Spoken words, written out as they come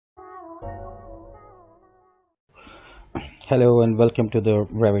Hello and welcome to the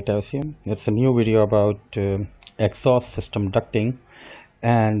Revitasium. It's a new video about exhaust system ducting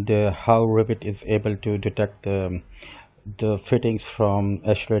and how Revit is able to detect the fittings from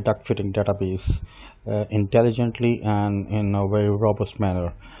ASHRAE Duct Fitting Database intelligently and in a very robust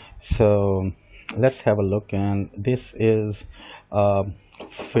manner. So let's have a look, and this is a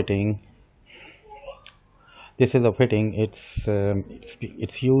fitting. This is a fitting.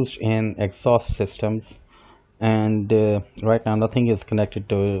 It's used in exhaust systems, and right now nothing is connected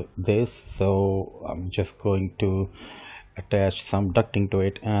to this, so I'm just going to attach some ducting to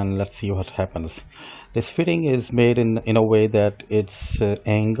it and let's see what happens. This fitting is made in a way that its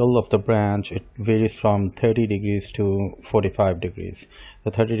angle of the branch, it varies from 30 degrees to 45 degrees. The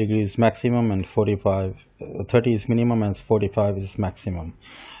 30 degrees maximum and 30 is minimum and 45 is maximum.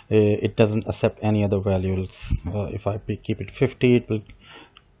 It doesn't accept any other values. If I keep it 50, it will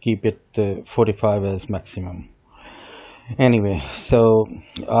keep it 45 as maximum. Anyway, so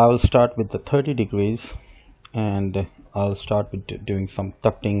I'll start with the 30 degrees, and I'll start with doing some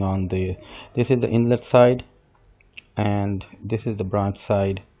ducting on this is the inlet side and this is the branch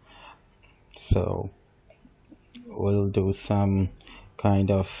side. So we'll do some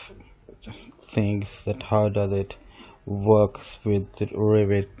kind of things that how does it works with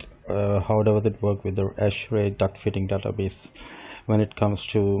Revit, how does it work with the ASHRAE Duct Fitting Database when it comes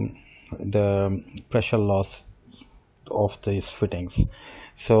to the pressure loss of these fittings.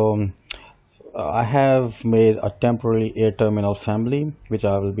 So I have made a temporary air terminal family which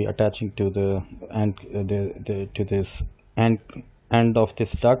I will be attaching to the end to this end of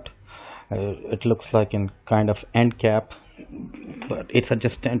this duct. It looks like in kind of end cap, but it's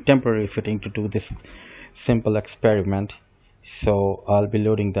just a temporary fitting to do this simple experiment. So I'll be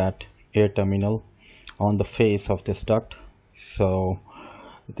loading that air terminal on the face of this duct. So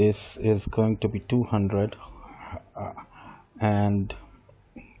this is going to be 200, and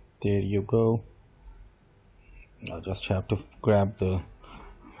there you go. I'll just have to grab the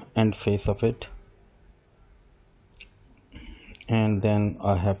end face of it, and then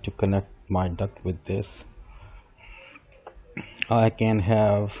I have to connect my duct with this. I can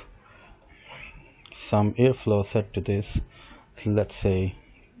have some airflow set to this, let's say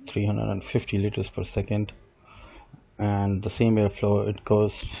 350 liters per second, and the same airflow it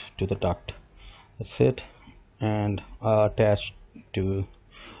goes to the duct. That's it. And attached to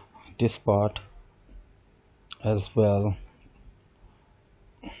this part as well,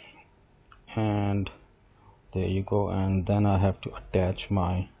 and there you go. And then I have to attach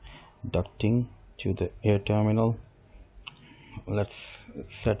my ducting to the air terminal. Let's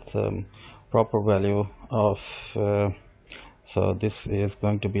set the proper value of so this is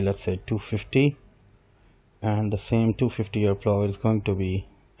going to be, let's say, 250, and the same 250 airflow is going to be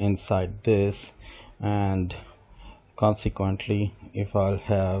inside this. And consequently, if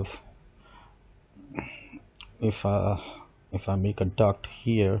I make a duct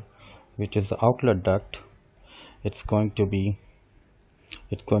here, which is the outlet duct, it's going to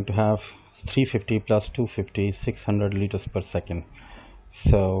have 350 plus 250, 600 liters per second.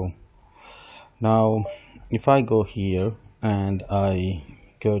 So now if I go here and I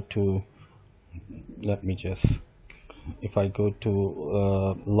go to, if I go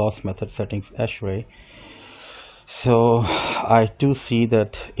to loss method settings ASHRAE, so I do see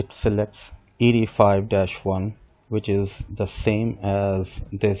that it selects 85-1, which is the same as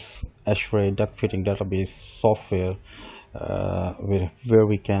this ASHRAE Duct Fitting Database software, where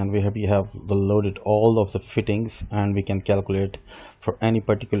we have loaded all of the fittings, and we can calculate for any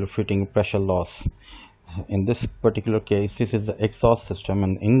particular fitting pressure loss. In this particular case, this is the exhaust system,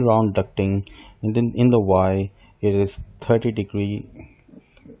 and in round ducting, and then in the Y, it is 30 degree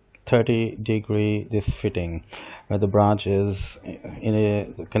this fitting, where the branch is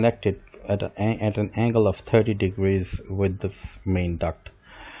connected at an angle of 30 degrees with the main duct.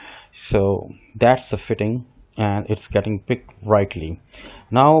 So that's the fitting, and it's getting picked rightly.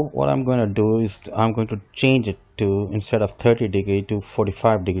 Now what I'm going to do is I'm going to change it to, instead of 30 degree, to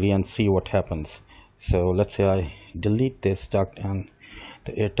 45 degree and see what happens. So let's say I delete this duct and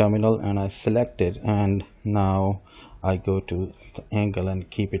the air terminal, and I select it, and now I go to the angle and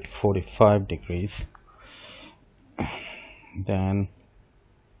keep it 45 degrees. Then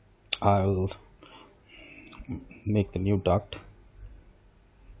I'll make the new duct,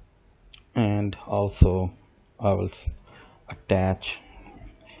 and also I will attach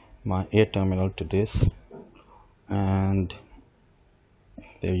my air terminal to this, and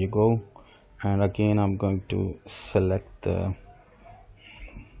there you go. And again I'm going to select the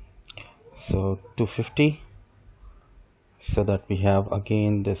 250, so that we have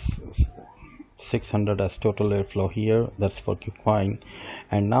again this 600 as total airflow here. That's for qualifying.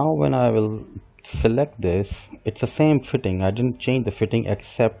 And now when I will select this, it's the same fitting. I didn't change the fitting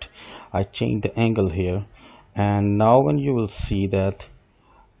except I changed the angle here. And now when you will see that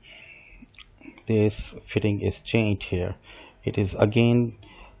this fitting is changed here, it is again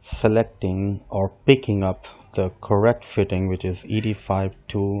selecting or picking up the correct fitting, which is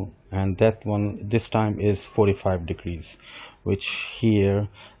ED52, and that one this time is 45 degrees, which here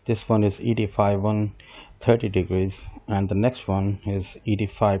this one is ED51 30 degrees, and the next one is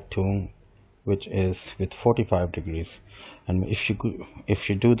ED52, which is with 45 degrees. And if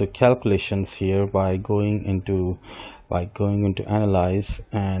you do the calculations here by going into analyze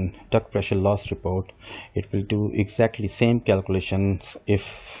and duct pressure loss report, it will do exactly same calculations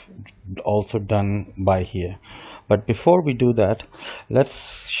if also done by here. But before we do that, let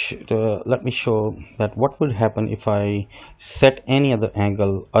me show that what will happen if I set any other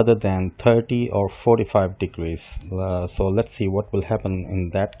angle other than 30 or 45 degrees. So let's see what will happen in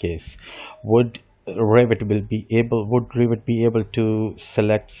that case. Would Revit be able to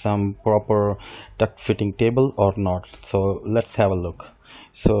select some proper duct fitting table or not? So let's have a look.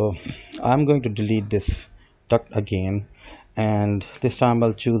 So I'm going to delete this duct again, and this time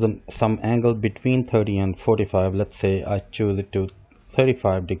I'll choose some angle between 30 and 45. Let's say I choose it to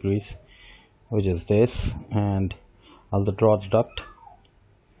 35 degrees, which is this, and I'll draw the duct.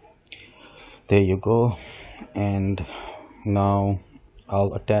 There you go. And now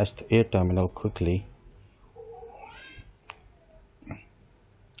I'll attach the air terminal quickly,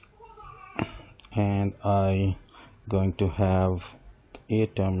 and I'm going to have air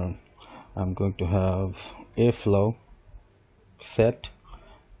terminal. I'm going to have airflow set,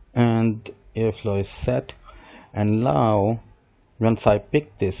 and airflow is set. And now once I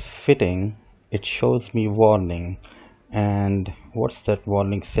pick this fitting, it shows me warning, and what's that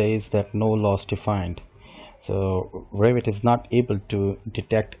warning says? That no loss defined. So Revit is not able to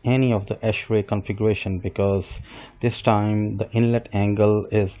detect any of the ASHRAE configuration because this time the inlet angle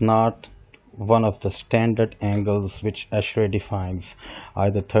is not one of the standard angles which ASHRAE defines,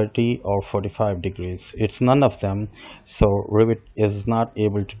 either 30 or 45 degrees. It's none of them, so Revit is not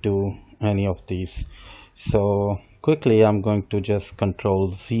able to do any of these. So quickly I'm going to just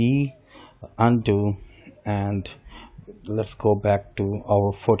Control Z, undo, and let's go back to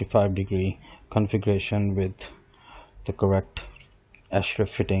our 45 degree configuration with the correct ASHRAE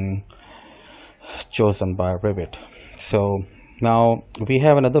fitting chosen by Revit. So now we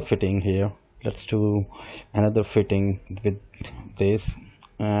have another fitting here. Let's do another fitting with this,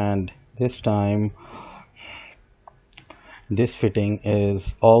 and this time this fitting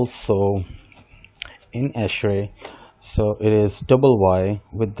is also in ASHRAE. So it is double Y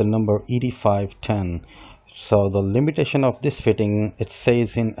with the number ED510. So the limitation of this fitting, it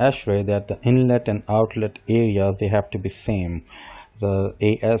says in ASHRAE that the inlet and outlet areas, they have to be same. The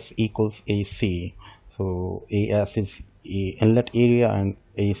AS equals AC. So AS is inlet area and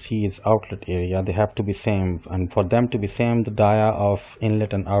AC is outlet area. They have to be same, and for them to be same, the dia of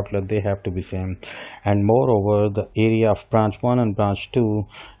inlet and outlet, they have to be same. And moreover, the area of branch 1 and branch 2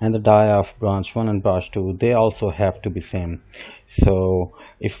 and the dia of branch 1 and branch 2, they also have to be same. So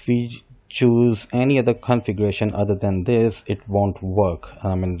if we choose any other configuration other than this, it won't work.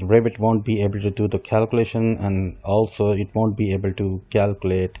 Revit won't be able to do the calculation, and also it won't be able to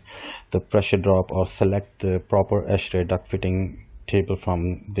calculate the pressure drop or select the proper ASHRAE duct fitting table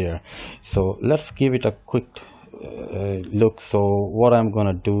from there. So let's give it a quick look. So what I'm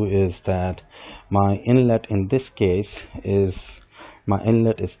gonna do is that my inlet in this case is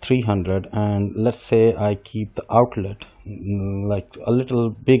 300, and let's say I keep the outlet like a little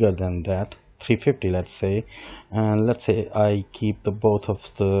bigger than that, 350 let's say, and let's say I keep the both of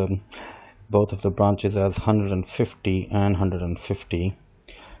the branches as 150 and 150.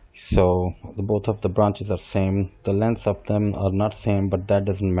 So both of the branches are same, the lengths of them are not same, but that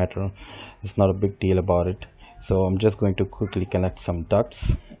doesn't matter, it's not a big deal about it. So I'm just going to quickly connect some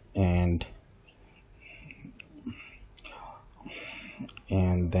ducts, and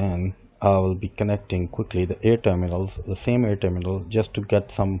then I will be connecting quickly the air terminals, the same air terminal, just to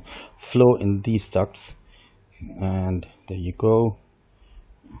get some flow in these ducts. And there you go.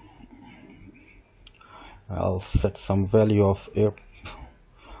 I'll set some value of air.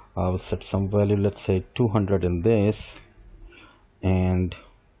 I will set some value, let's say 200 in this, and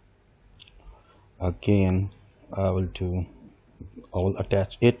again I will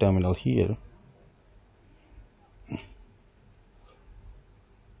attach a terminal here,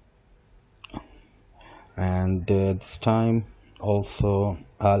 and this time also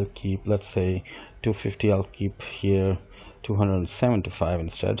I'll keep, let's say 250, I'll keep here 275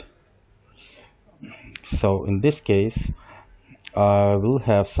 instead. So in this case, I will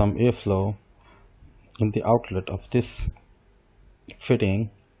have some airflow in the outlet of this fitting,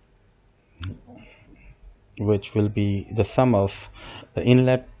 which will be the sum of the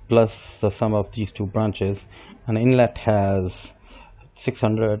inlet plus the sum of these two branches. An inlet has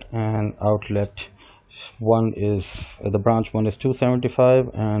 600 and outlet one is the branch 1 is 275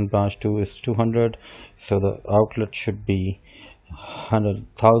 and branch 2 is 200, so the outlet should be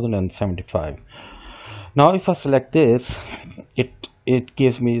 100,075. Now if I select this, it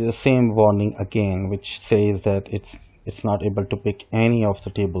gives me the same warning again, which says that it's not able to pick any of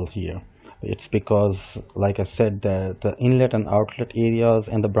the table here. It's because, like I said, the inlet and outlet areas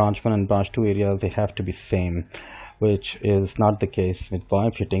and the branch 1 and branch 2 areas, they have to be same, which is not the case with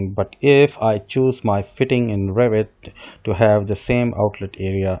my fitting. But if I choose my fitting in Revit to have the same outlet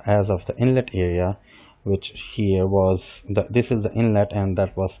area as of the inlet area, which here was this is the inlet and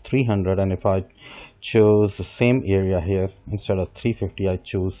that was 300, and if I chose the same area here, instead of 350 I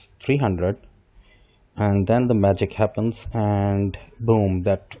choose 300, and then the magic happens and boom,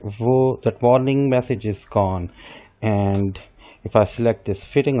 that warning message is gone. And if I select this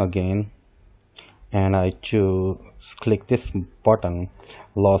fitting again and I click this button,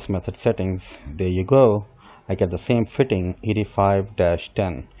 loss method settings, there you go, I get the same fitting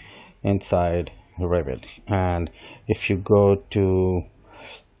 85-10 inside Revit. And if you go to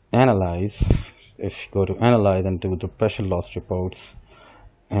analyze, and do the pressure loss reports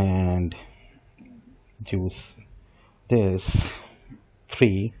and use this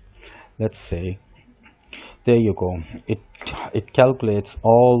 3, let's say, there you go, it calculates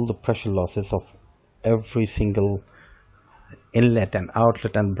all the pressure losses of every single inlet and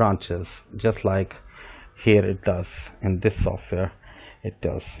outlet and branches, just like here it does in this software. It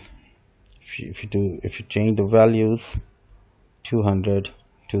does. If you change the values, 200,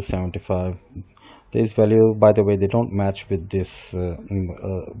 275, this value, by the way, they don't match with this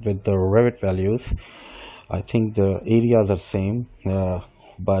with the Revit values. I think the areas are same,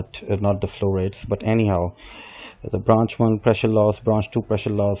 but not the flow rates. But anyhow, the branch 1 pressure loss, branch 2 pressure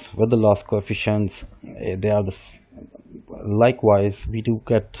loss with the loss coefficients, they are likewise we do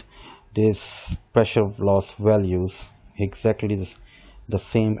get this pressure loss values exactly the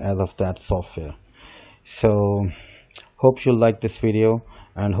same as of that software. So hope you like this video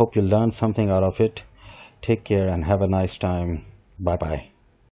and hope you learned something out of it. Take care and have a nice time. Bye bye.